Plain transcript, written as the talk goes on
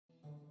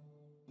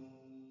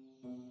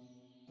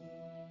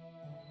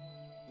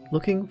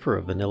Looking for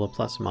a Vanilla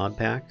Plus mod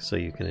pack so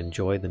you can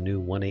enjoy the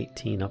new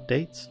 1.18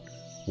 updates?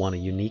 Want a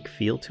unique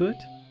feel to it?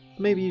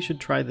 Maybe you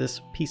should try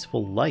this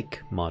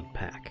peaceful-like mod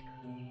pack.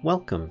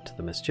 Welcome to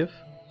the Mischief.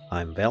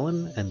 I'm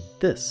Valen, and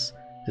this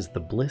is the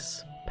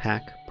Bliss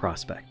Pack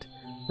Prospect,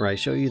 where I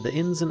show you the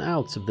ins and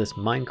outs of this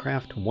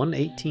Minecraft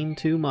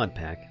 1.18.2 mod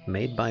pack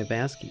made by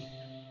Vazkii.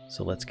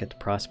 So let's get to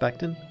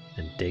prospecting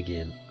and dig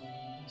in.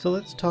 So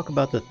let's talk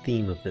about the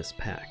theme of this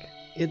pack.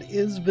 It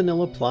is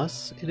Vanilla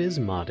Plus, it is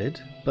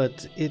modded,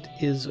 but it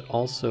is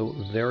also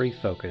very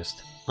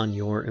focused on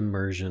your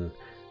immersion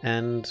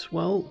and,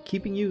 well,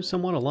 keeping you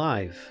somewhat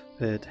alive.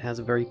 It has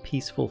a very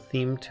peaceful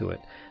theme to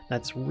it.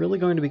 That's really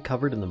going to be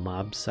covered in the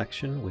mobs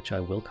section, which I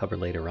will cover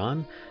later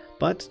on,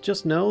 but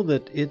just know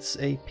that it's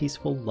a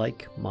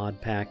peaceful-like mod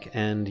pack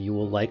and you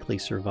will likely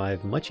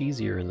survive much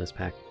easier in this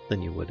pack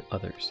than you would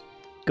others.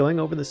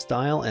 Going over the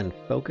style and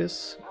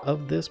focus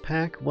of this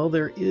pack, well,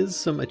 there is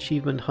some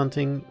achievement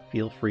hunting.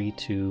 Feel free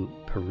to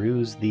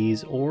peruse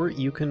these, or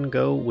you can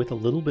go with a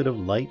little bit of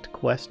light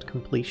quest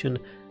completion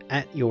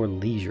at your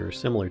leisure,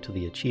 similar to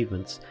the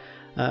achievements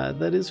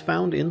that is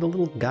found in the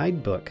little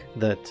guidebook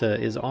that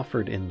is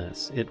offered in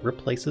this. It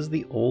replaces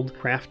the old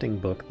crafting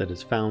book that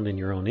is found in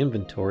your own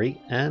inventory,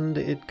 and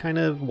it kind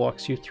of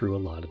walks you through a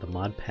lot of the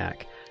mod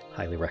pack.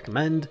 Highly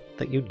recommend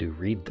that you do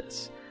read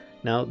this.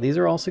 Now, these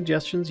are all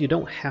suggestions. You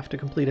don't have to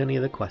complete any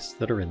of the quests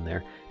that are in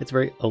there. It's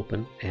very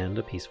open and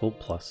a peaceful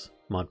plus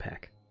mod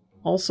pack.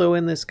 Also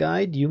in this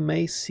guide, you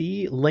may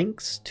see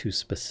links to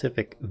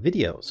specific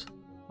videos.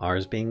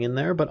 Ours being in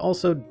there, but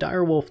also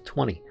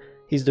Direwolf20.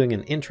 He's doing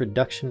an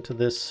introduction to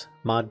this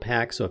mod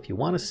pack, so if you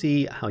want to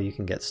see how you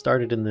can get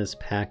started in this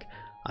pack,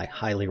 I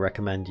highly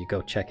recommend you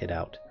go check it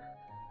out.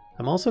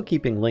 I'm also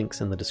keeping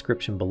links in the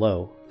description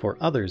below for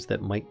others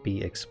that might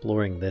be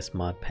exploring this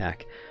mod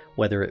pack,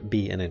 whether it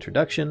be an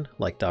introduction,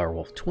 like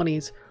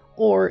Direwolf20's,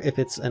 or if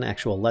it's an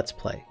actual Let's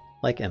Play,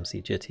 like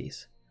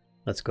MCJitties.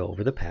 Let's go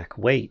over the pack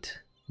weight.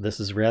 This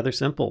is rather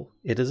simple.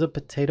 It is a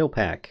potato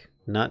pack,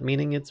 not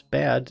meaning it's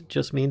bad,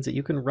 just means that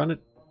you can run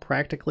it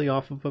practically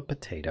off of a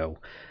potato.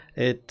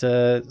 It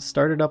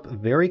started up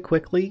very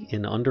quickly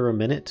in under a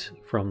minute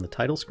from the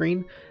title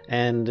screen,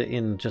 and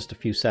in just a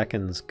few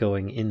seconds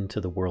going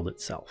into the world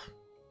itself.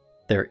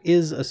 There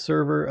is a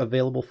server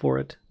available for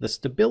it. The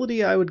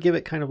stability, I would give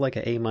it kind of like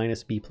a A-,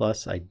 B+.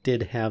 I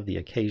did have the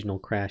occasional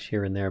crash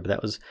here and there, but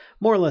that was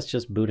more or less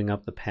just booting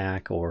up the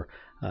pack or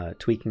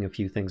tweaking a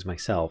few things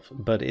myself,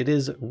 but it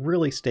is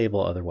really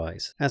stable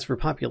otherwise. As for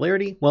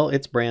popularity, well,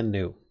 it's brand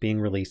new,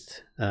 being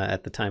released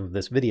at the time of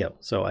this video,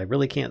 so I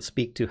really can't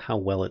speak to how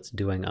well it's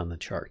doing on the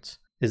charts.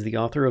 Is the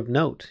author of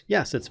note?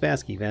 Yes, it's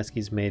Vazkii.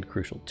 Vazkii's made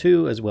Crucial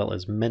 2, as well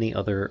as many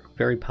other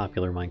very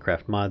popular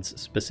Minecraft mods.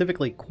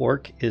 Specifically,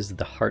 Quark is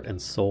the heart and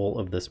soul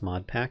of this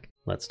mod pack.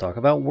 Let's talk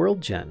about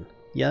World Gen.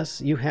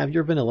 Yes, you have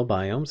your vanilla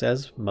biomes,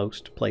 as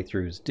most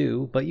playthroughs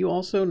do, but you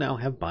also now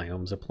have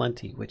biomes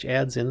aplenty, which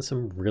adds in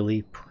some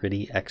really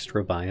pretty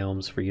extra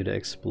biomes for you to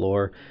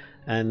explore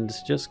and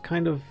just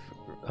kind of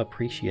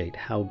appreciate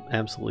how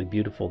absolutely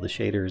beautiful the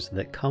shaders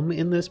that come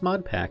in this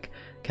mod pack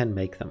can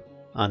make them.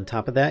 On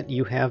top of that,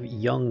 you have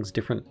Young's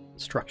different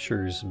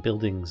structures,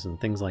 buildings, and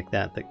things like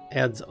that that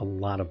adds a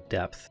lot of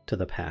depth to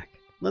the pack.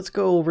 Let's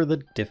go over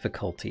the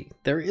difficulty.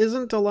 There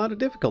isn't a lot of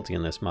difficulty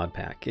in this mod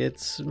pack.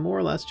 It's more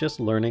or less just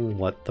learning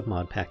what the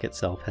mod pack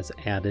itself has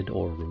added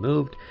or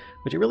removed,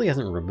 which it really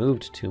hasn't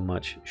removed too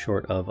much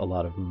short of a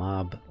lot of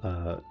mob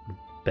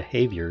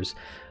behaviors,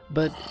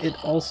 but it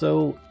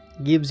also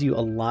gives you a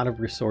lot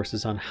of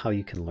resources on how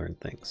you can learn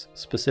things.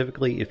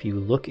 Specifically, if you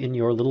look in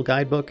your little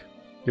guidebook,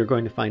 you're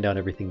going to find out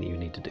everything that you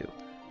need to do.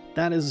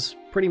 That is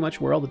pretty much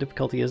where all the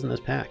difficulty is in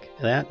this pack.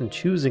 That and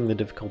choosing the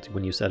difficulty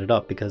when you set it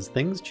up, because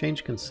things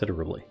change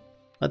considerably.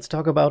 Let's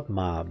talk about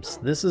mobs.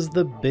 This is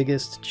the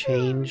biggest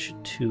change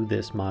to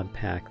this mod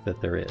pack that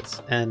there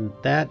is, and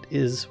that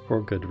is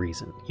for good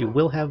reason. You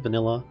will have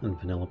vanilla and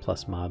vanilla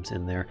plus mobs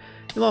in there.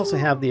 You'll also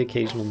have the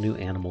occasional new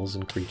animals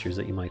and creatures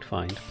that you might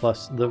find,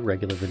 plus the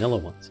regular vanilla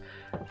ones.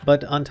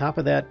 But on top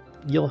of that,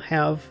 you'll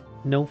have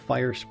no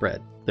fire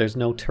spread. There's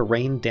no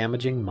terrain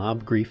damaging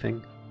mob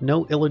griefing,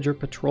 no illager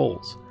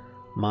patrols.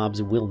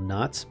 Mobs will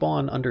not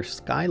spawn under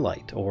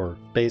skylight, or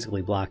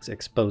basically blocks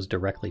exposed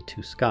directly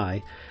to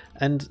sky,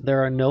 and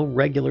there are no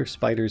regular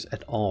spiders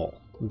at all,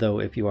 though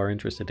if you are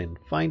interested in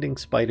finding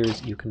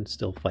spiders, you can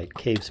still fight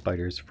cave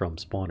spiders from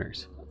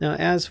spawners. Now,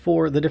 as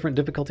for the different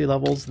difficulty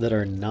levels that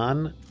are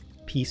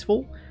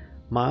non-peaceful,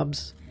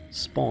 mobs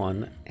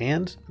spawn,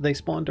 and they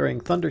spawn during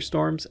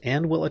thunderstorms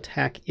and will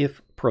attack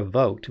if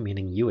provoked,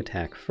 meaning you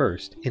attack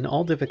first, in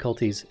all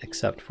difficulties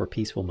except for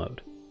peaceful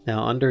mode.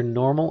 Now, under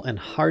normal and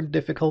hard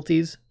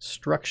difficulties,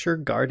 structure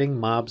guarding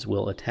mobs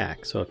will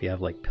attack. So if you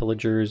have like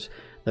pillagers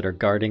that are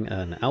guarding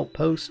an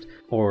outpost,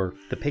 or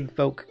the pig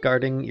folk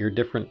guarding your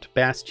different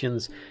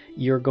bastions,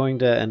 you're going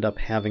to end up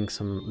having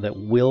some that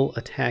will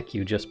attack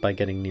you just by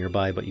getting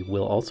nearby, but you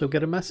will also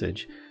get a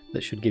message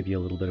that should give you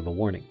a little bit of a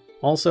warning.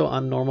 Also,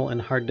 on normal and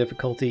hard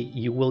difficulty,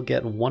 you will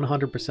get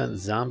 100%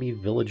 zombie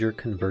villager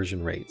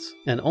conversion rates.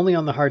 And only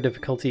on the hard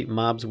difficulty,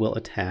 mobs will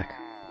attack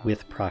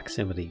with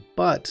proximity,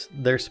 but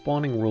their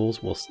spawning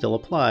rules will still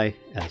apply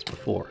as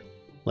before.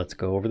 Let's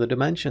go over the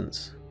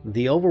dimensions.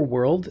 The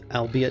overworld,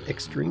 albeit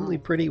extremely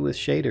pretty with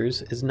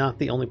shaders, is not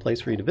the only place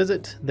for you to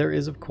visit. There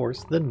is, of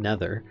course, the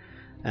Nether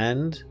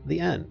and the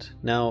End.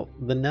 Now,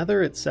 the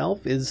Nether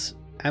itself is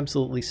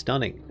absolutely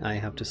stunning, I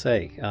have to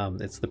say.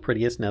 It's the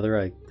prettiest Nether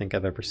I think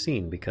I've ever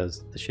seen,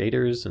 because the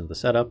shaders and the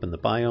setup and the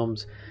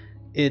biomes,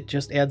 it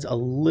just adds a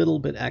little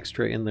bit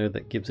extra in there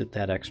that gives it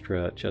that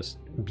extra just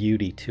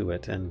beauty to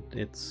it, and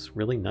it's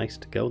really nice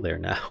to go there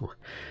now.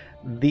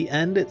 The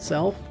End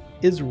itself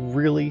is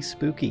really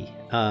spooky.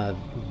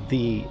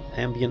 The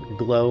ambient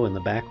glow in the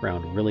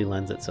background really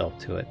lends itself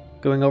to it.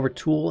 Going over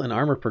tool and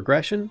armor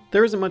progression,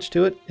 there isn't much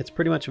to it. It's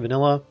pretty much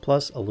vanilla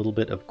plus a little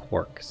bit of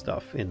quirk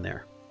stuff in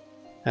there.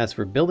 As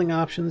for building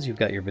options, you've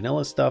got your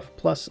vanilla stuff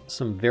plus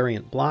some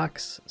variant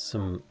blocks,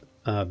 some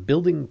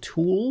building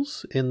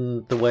tools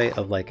in the way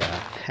of like a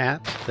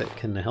hat that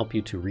can help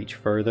you to reach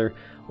further,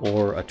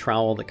 or a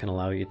trowel that can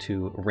allow you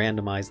to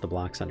randomize the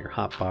blocks on your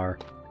hotbar.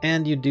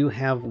 And you do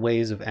have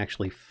ways of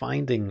actually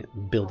finding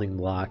building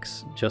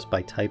blocks just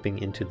by typing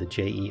into the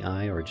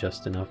JEI, or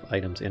Just Enough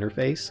Items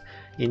interface,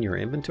 in your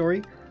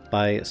inventory.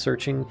 By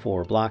searching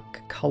for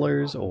block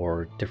colors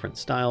or different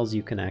styles,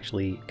 you can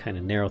actually kind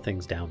of narrow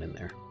things down in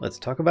there. Let's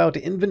talk about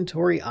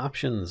inventory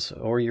options,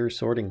 or your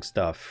sorting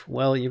stuff.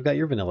 Well, you've got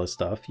your vanilla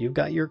stuff. You've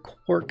got your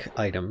quirk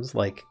items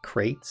like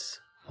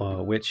crates,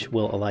 which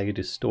will allow you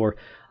to store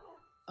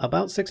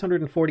about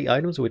 640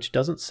 items, which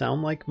doesn't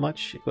sound like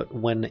much, but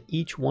when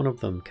each one of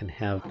them can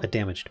have a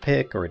damaged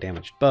pick or a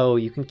damaged bow,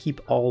 you can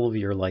keep all of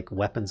your like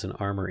weapons and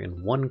armor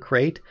in one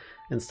crate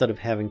instead of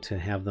having to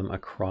have them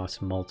across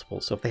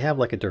multiple. So if they have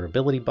like a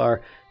durability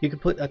bar, you can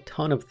put a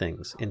ton of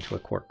things into a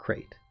quirk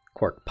crate.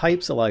 Quirk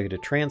pipes allow you to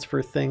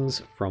transfer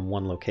things from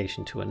one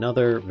location to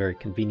another, very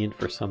convenient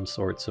for some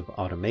sorts of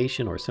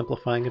automation or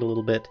simplifying it a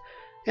little bit.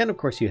 And of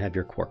course you have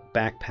your quirk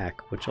backpack,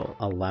 which will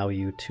allow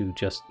you to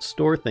just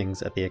store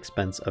things at the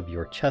expense of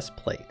your chest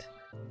plate.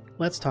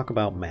 Let's talk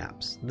about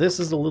maps. This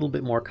is a little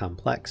bit more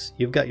complex.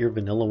 You've got your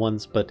vanilla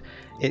ones, but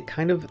it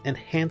kind of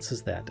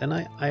enhances that. And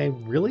I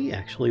really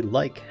actually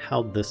like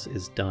how this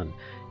is done.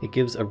 It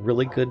gives a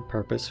really good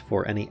purpose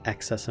for any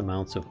excess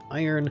amounts of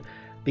iron,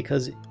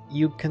 because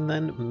you can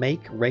then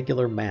make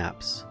regular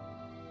maps,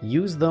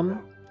 use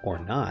them or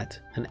not,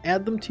 and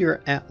add them to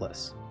your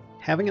atlas.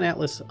 Having an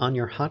atlas on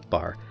your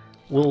hotbar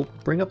will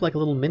bring up like a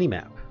little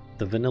mini-map,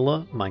 the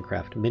vanilla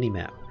Minecraft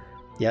mini-map.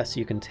 Yes,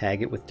 you can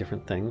tag it with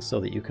different things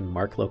so that you can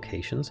mark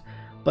locations,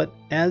 but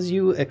as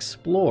you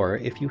explore,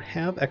 if you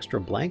have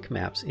extra blank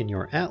maps in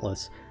your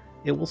atlas,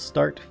 it will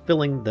start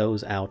filling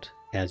those out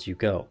as you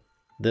go.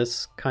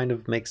 This kind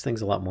of makes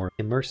things a lot more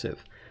immersive,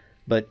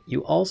 but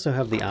you also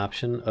have the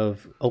option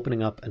of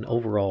opening up an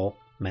overall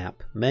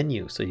map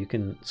menu so you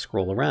can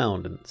scroll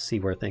around and see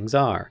where things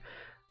are.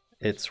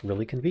 It's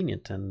really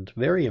convenient and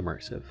very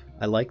immersive.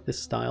 I like this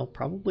style,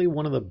 probably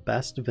one of the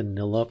best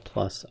vanilla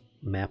plus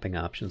mapping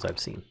options I've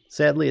seen.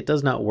 Sadly, it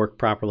does not work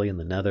properly in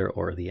the Nether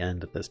or the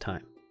End at this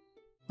time.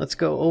 Let's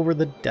go over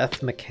the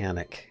death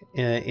mechanic.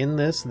 In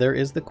this, there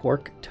is the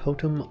quirk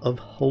Totem of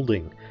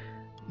Holding.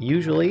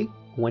 Usually,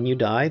 when you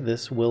die,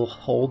 this will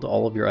hold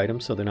all of your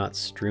items so they're not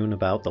strewn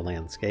about the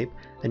landscape,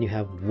 and you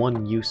have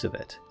one use of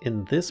it.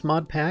 In this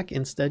mod pack,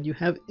 instead, you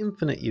have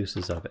infinite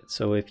uses of it.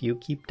 So if you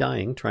keep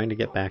dying, trying to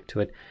get back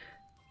to it,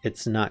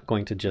 it's not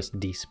going to just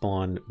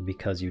despawn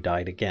because you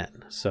died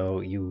again. So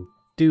you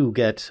do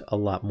get a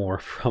lot more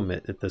from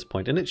it at this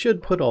point, and it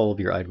should put all of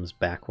your items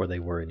back where they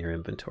were in your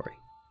inventory.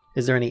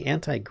 Is there any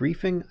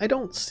anti-griefing? I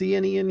don't see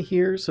any in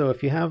here, so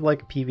if you have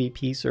like a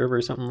PvP server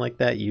or something like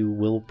that, you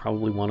will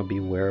probably want to be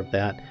aware of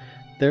that.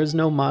 There's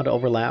no mod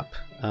overlap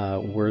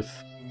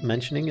worth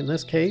mentioning in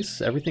this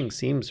case. Everything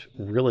seems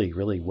really,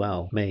 really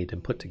well made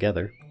and put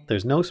together.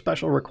 There's no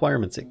special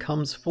requirements. It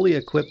comes fully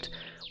equipped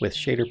with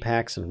shader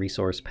packs and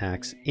resource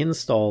packs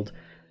installed,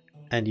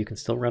 and you can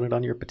still run it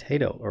on your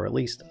potato, or at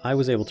least I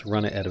was able to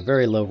run it at a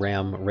very low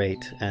RAM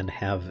rate and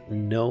have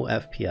no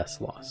FPS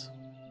loss.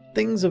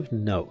 Things of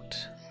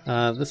note.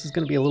 This is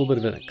going to be a little bit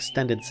of an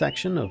extended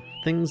section of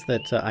things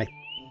that I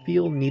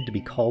feel need to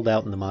be called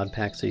out in the mod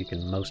pack so you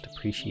can most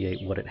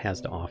appreciate what it has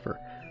to offer.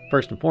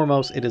 First and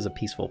foremost, it is a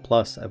peaceful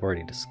plus. I've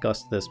already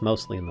discussed this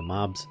mostly in the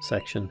mobs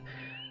section.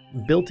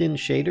 Built-in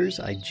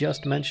shaders I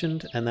just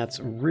mentioned, and that's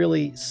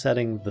really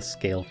setting the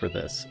scale for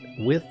this.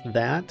 With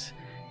that,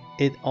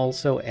 it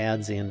also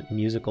adds in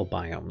musical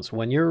biomes.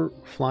 When you're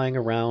flying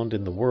around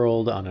in the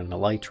world on an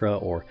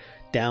elytra, or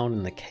down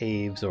in the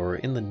caves, or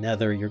in the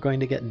Nether, you're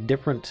going to get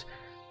different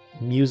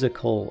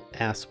musical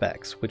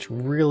aspects, which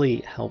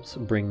really helps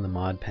bring the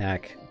mod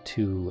pack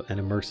to an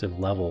immersive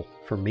level,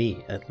 for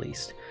me at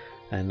least.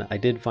 And I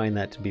did find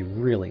that to be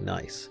really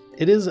nice.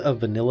 It is a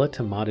vanilla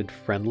to modded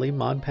friendly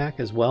mod pack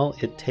as well.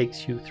 It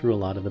takes you through a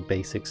lot of the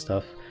basic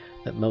stuff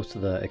that most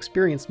of the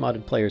experienced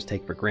modded players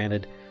take for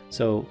granted,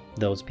 so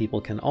those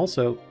people can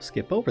also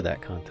skip over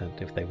that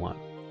content if they want.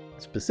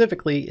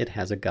 Specifically, it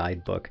has a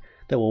guidebook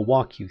that will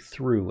walk you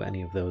through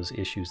any of those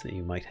issues that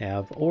you might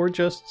have, or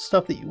just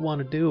stuff that you want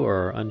to do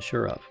or are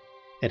unsure of.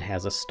 It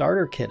has a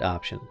starter kit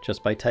option.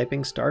 Just by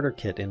typing starter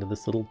kit into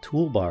this little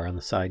toolbar on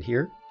the side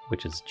here,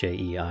 which is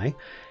JEI,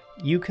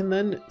 you can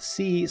then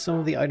see some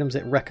of the items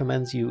it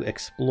recommends you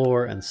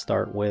explore and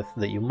start with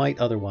that you might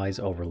otherwise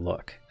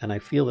overlook. And I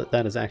feel that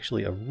that is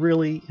actually a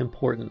really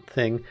important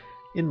thing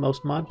in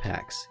most mod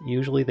packs.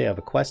 Usually they have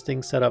a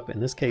questing set up. In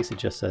this case, it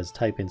just says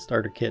type in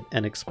starter kit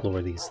and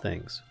explore these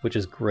things, which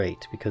is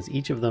great because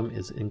each of them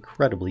is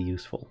incredibly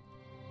useful.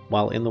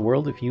 While in the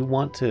world, if you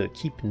want to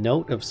keep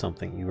note of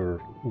something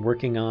you're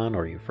working on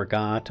or you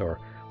forgot or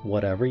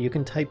whatever, you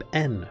can type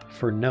N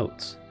for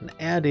notes and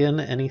add in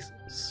any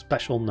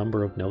special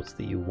number of notes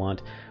that you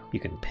want. You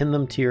can pin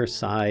them to your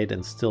side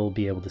and still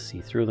be able to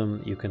see through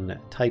them. You can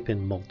type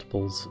in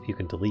multiples. You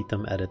can delete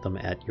them, edit them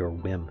at your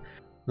whim.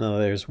 Now,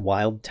 there's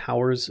wild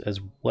towers as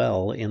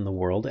well in the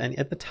world, and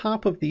at the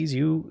top of these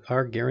you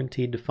are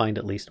guaranteed to find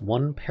at least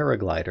one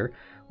paraglider,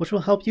 which will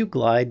help you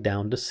glide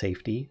down to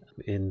safety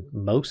in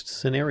most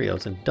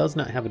scenarios and does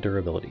not have a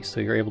durability, so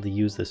you're able to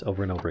use this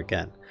over and over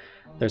again.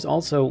 There's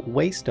also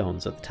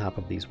waystones at the top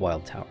of these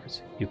wild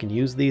towers. You can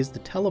use these to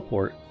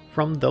teleport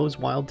from those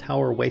wild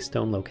tower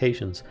waystone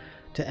locations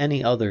to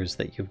any others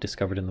that you've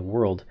discovered in the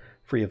world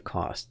free of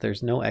cost.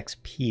 There's no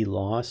XP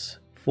loss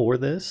for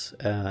this,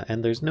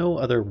 and there's no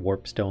other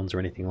warp stones or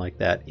anything like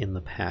that in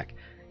the pack.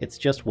 It's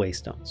just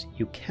waystones.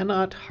 You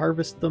cannot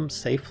harvest them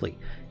safely.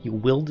 You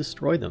will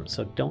destroy them,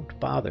 so don't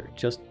bother.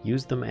 Just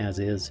use them as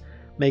is,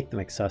 make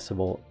them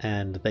accessible,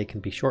 and they can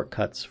be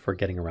shortcuts for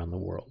getting around the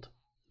world.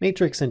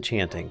 Matrix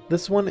enchanting.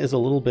 This one is a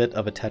little bit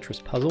of a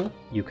Tetris puzzle.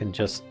 You can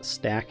just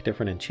stack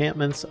different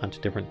enchantments onto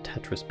different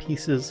Tetris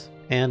pieces,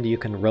 and you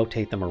can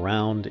rotate them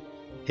around.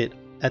 It,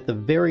 at the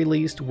very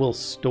least, will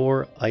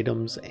store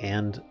items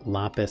and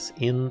lapis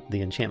in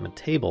the enchantment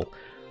table,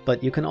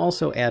 but you can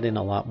also add in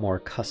a lot more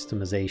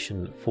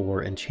customization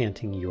for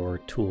enchanting your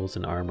tools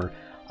and armor.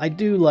 I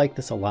do like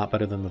this a lot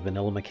better than the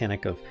vanilla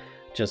mechanic of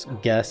just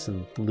guess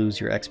and lose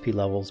your XP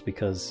levels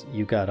because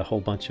you got a whole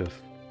bunch of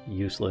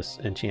useless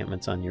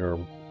enchantments on your,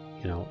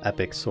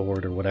 epic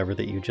sword or whatever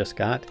that you just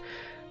got.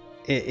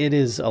 It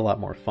is a lot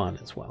more fun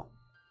as well.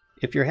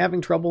 If you're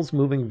having troubles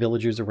moving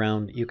villagers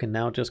around, you can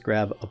now just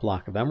grab a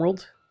block of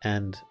emerald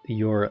and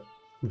your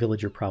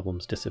villager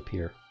problems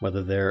disappear,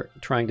 whether they're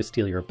trying to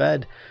steal your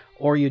bed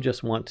or you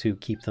just want to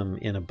keep them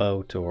in a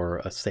boat or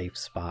a safe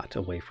spot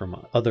away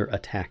from other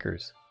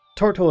attackers.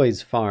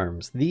 Tortoise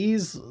farms.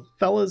 These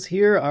fellas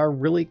here are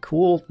really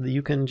cool.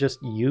 You can just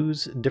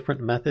use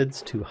different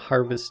methods to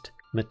harvest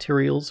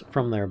materials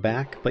from their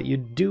back, but you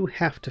do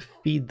have to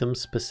feed them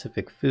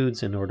specific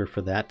foods in order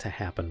for that to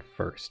happen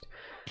first.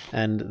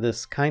 And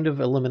this kind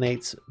of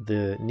eliminates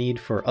the need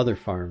for other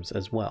farms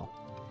as well.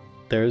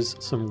 There's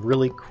some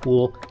really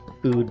cool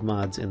food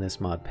mods in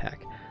this mod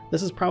pack.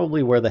 This is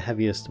probably where the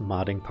heaviest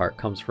modding part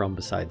comes from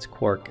besides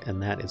Quark,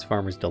 and that is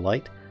Farmer's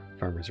Delight,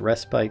 Farmer's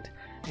Respite,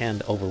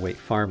 and Overweight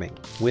Farming.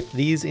 With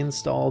these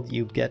installed,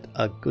 you get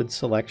a good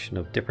selection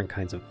of different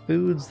kinds of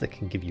foods that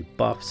can give you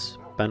buffs,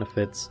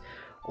 benefits,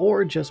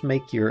 or just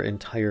make your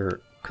entire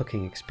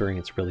cooking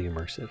experience really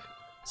immersive.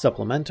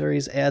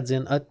 Supplementaries adds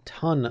in a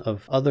ton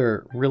of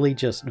other really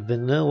just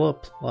vanilla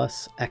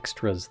plus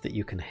extras that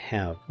you can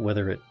have,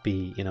 whether it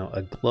be,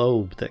 a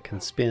globe that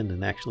can spin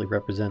and actually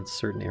represents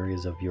certain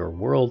areas of your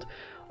world,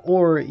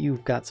 or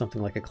you've got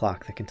something like a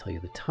clock that can tell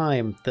you the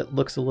time that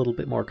looks a little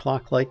bit more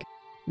clock-like.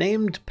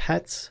 Named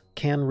pets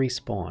can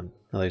respawn.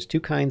 Now there's two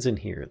kinds in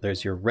here.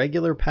 There's your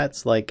regular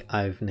pets, like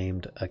I've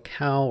named a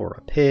cow or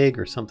a pig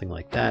or something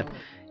like that.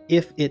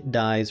 If it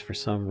dies for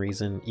some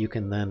reason, you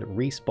can then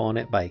respawn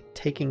it by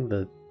taking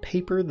the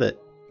paper that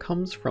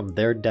comes from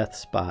their death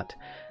spot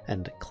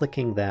and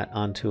clicking that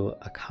onto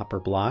a copper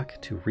block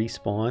to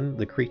respawn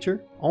the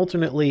creature.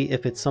 Alternately,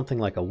 if it's something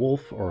like a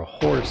wolf or a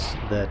horse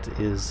that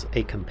is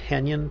a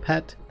companion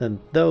pet, then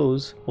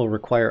those will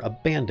require a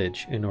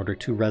bandage in order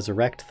to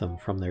resurrect them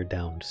from their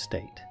downed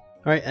state.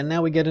 Alright, and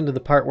now we get into the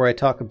part where I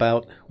talk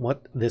about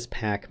what this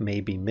pack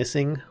may be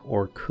missing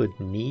or could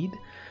need.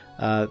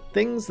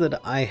 Things that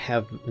I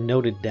have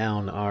noted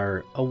down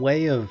are a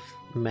way of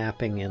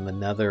mapping in the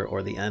Nether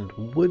or the End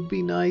would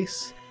be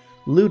nice.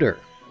 Looter.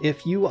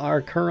 If you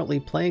are currently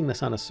playing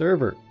this on a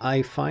server,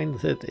 I find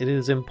that it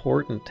is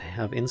important to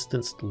have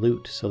instanced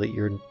loot so that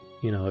you're,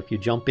 if you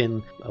jump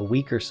in a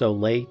week or so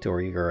late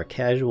or you're a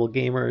casual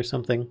gamer or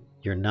something,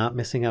 you're not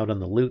missing out on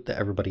the loot that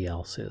everybody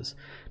else is.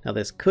 Now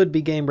this could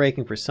be game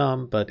breaking for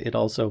some, but it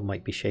also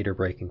might be shader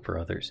breaking for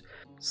others.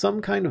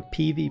 Some kind of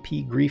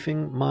PvP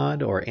griefing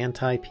mod or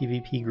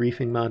anti-PvP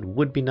griefing mod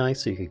would be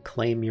nice so you could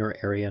claim your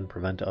area and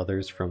prevent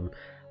others from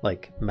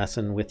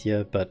messing with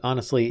you, but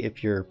honestly,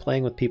 if you're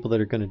playing with people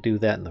that are going to do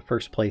that in the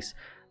first place,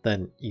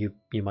 then you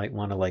might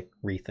want to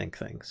rethink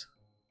things.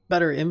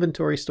 Better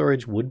inventory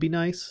storage would be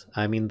nice.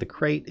 I mean, the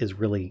crate is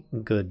really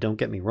good, don't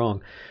get me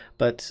wrong,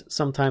 but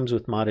sometimes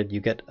with modded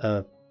you get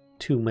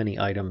too many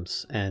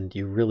items and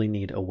you really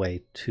need a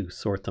way to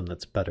sort them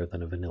that's better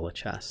than a vanilla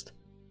chest.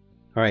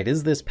 Alright,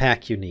 is this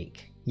pack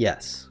unique?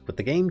 Yes. With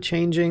the game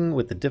changing,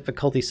 with the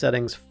difficulty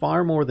settings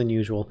far more than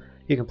usual,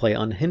 you can play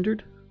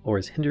unhindered or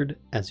as hindered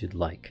as you'd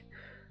like.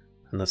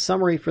 And the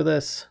summary for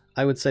this,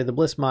 I would say the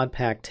Bliss mod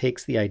pack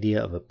takes the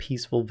idea of a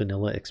peaceful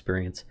vanilla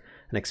experience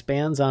and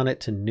expands on it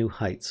to new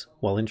heights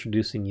while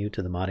introducing you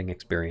to the modding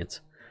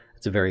experience.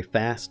 It's a very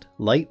fast,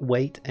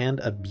 lightweight, and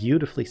a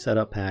beautifully set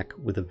up pack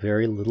with a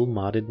very little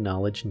modded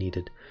knowledge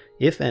needed,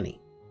 if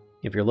any.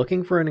 If you're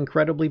looking for an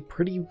incredibly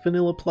pretty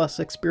Vanilla Plus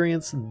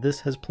experience, this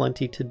has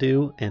plenty to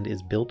do and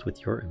is built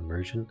with your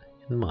immersion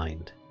in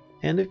mind.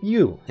 And if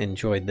you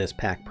enjoyed this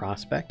pack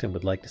prospect and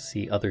would like to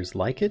see others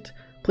like it,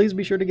 please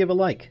be sure to give a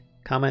like,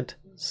 comment,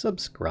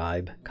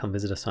 subscribe, come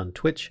visit us on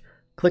Twitch,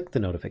 click the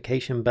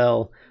notification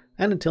bell,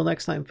 and until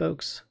next time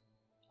folks,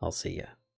 I'll see ya.